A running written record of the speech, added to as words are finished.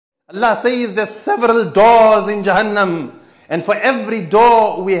Allah says there's several doors in Jahannam, and for every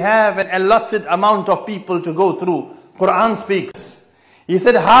door we have an allotted amount of people to go through. Quran speaks. He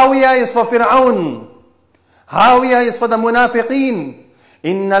said Hawiyah is for Fir'aun. Hawiyah is for the munafiqeen.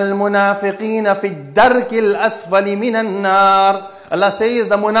 Innal munafiqeen fi darkil asfali minan nar. Allah says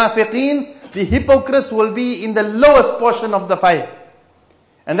the munafiqeen, the hypocrites, will be in the lowest portion of the fire.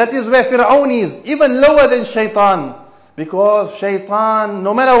 And that is where Fir'aun is, even lower than Shaitan. Because Shaitan,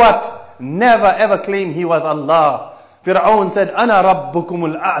 no matter what, never ever claimed he was Allah. Fir'aun said, Ana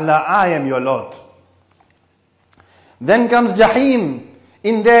rabbukumul a'la, I am your Lord. Then comes Jahim.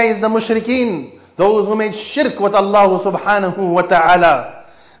 In there is the mushrikeen, those who made shirk with Allah subhanahu wa ta'ala.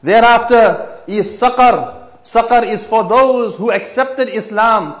 Thereafter is Saqar. Saqar is for those who accepted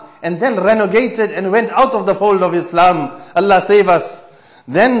Islam and then renegated and went out of the fold of Islam. Allah save us.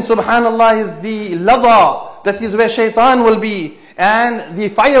 Then subhanallah is the Ladha, that is where Shaitan will be, and the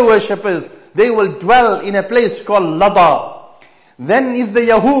fire worshippers, they will dwell in a place called Ladha. Then is the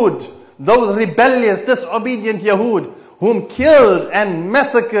Yahud, those rebellious, disobedient Yahud, whom killed and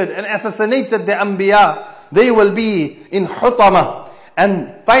massacred and assassinated the Anbiya. They will be in Hutama.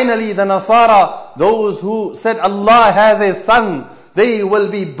 And finally the Nasara, those who said Allah has a son, they will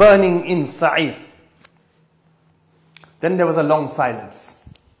be burning in Sa'ir. Then there was a long silence.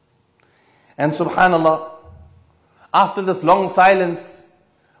 And subhanallah, after this long silence,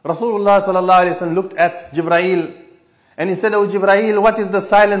 Rasulullah sallallahu alaihi wasallam looked at Jibreel and he said, "Oh Jibreel, what is the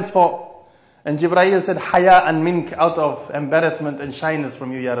silence for?" And Jibreel said, "Haya and mink," out of embarrassment and shyness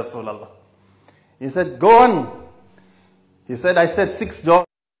from you, Ya Rasulullah. He said, "Go on." He said, "I said 6 doors."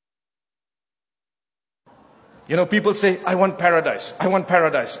 You know, people say, I want paradise, I want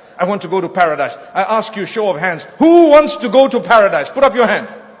paradise, I want to go to paradise. I ask you, show of hands, who wants to go to paradise? Put up your hand.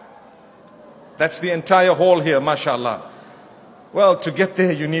 That's the entire hall here, mashallah. Well, to get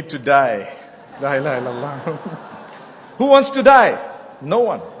there, you need to die. La ilaha illallah. Who wants to die? No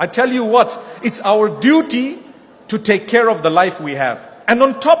one. I tell you what, it's our duty to take care of the life we have. And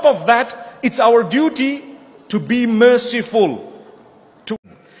on top of that, it's our duty to be merciful.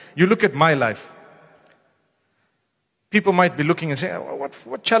 You look at my life. People might be looking and say, oh,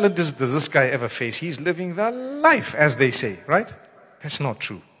 what challenges does this guy ever face? He's living the life, as they say, right? That's not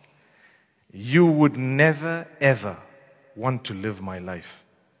true. You would never, ever want to live my life.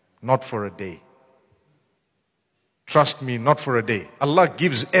 Not for a day. Trust me, not for a day. Allah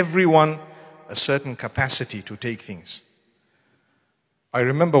gives everyone a certain capacity to take things. I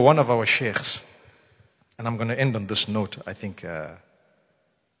remember one of our sheikhs, and I'm going to end on this note. I think I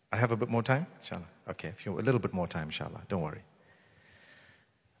have a bit more time, inshallah. Okay, a little bit more time, inshallah. Don't worry.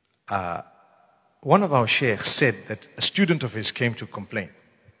 One of our sheikhs said that a student of his came to complain.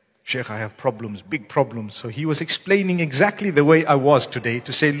 Sheikh, I have problems, big problems. So he was explaining exactly the way I was today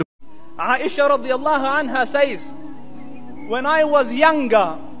to say, look. Aisha radiallahu anha says, when I was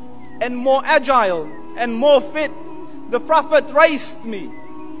younger and more agile and more fit, the Prophet raced me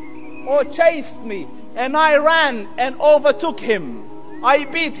or chased me and I ran and overtook him. I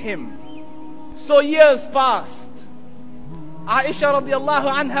beat him. So years passed. Aisha radiallahu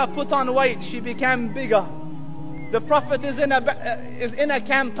anha put on weight. She became bigger. The Prophet is in a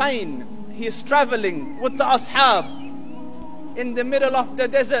campaign. He's traveling with the ashab. In the middle of the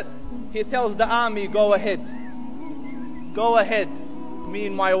desert, he tells the army, go ahead. Go ahead. Me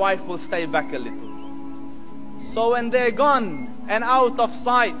and my wife will stay back a little. So when they're gone and out of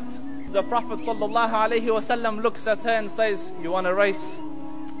sight, the Prophet ﷺ looks at her and says, you want to race?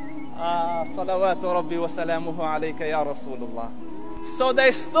 Salawatu Rabbi wa salamuhu alayka ya Rasulullah. So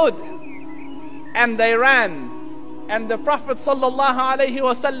they stood and they ran. And the Prophet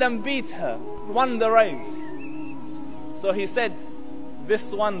ﷺ beat her, won the race. So he said,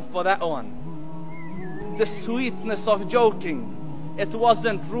 this one for that one. The sweetness of joking. It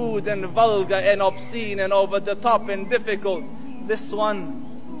wasn't rude and vulgar and obscene and over the top and difficult. This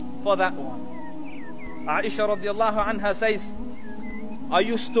one for that one. Aisha radiallahu anha says, I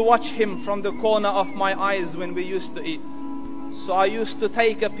used to watch him from the corner of my eyes when we used to eat. So I used to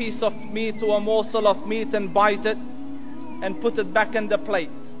take a piece of meat or a morsel of meat and bite it and put it back in the plate.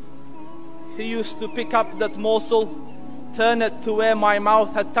 He used to pick up that morsel, turn it to where my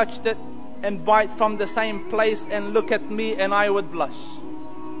mouth had touched it, and bite from the same place and look at me and I would blush.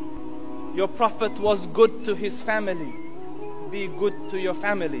 Your Prophet was good to his family. Be good to your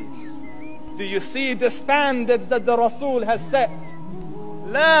families. Do you see the standards that the Rasul has set?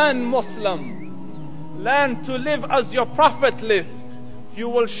 Learn, Muslim. Learn to live as your Prophet lived. You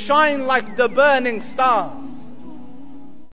will shine like the burning stars.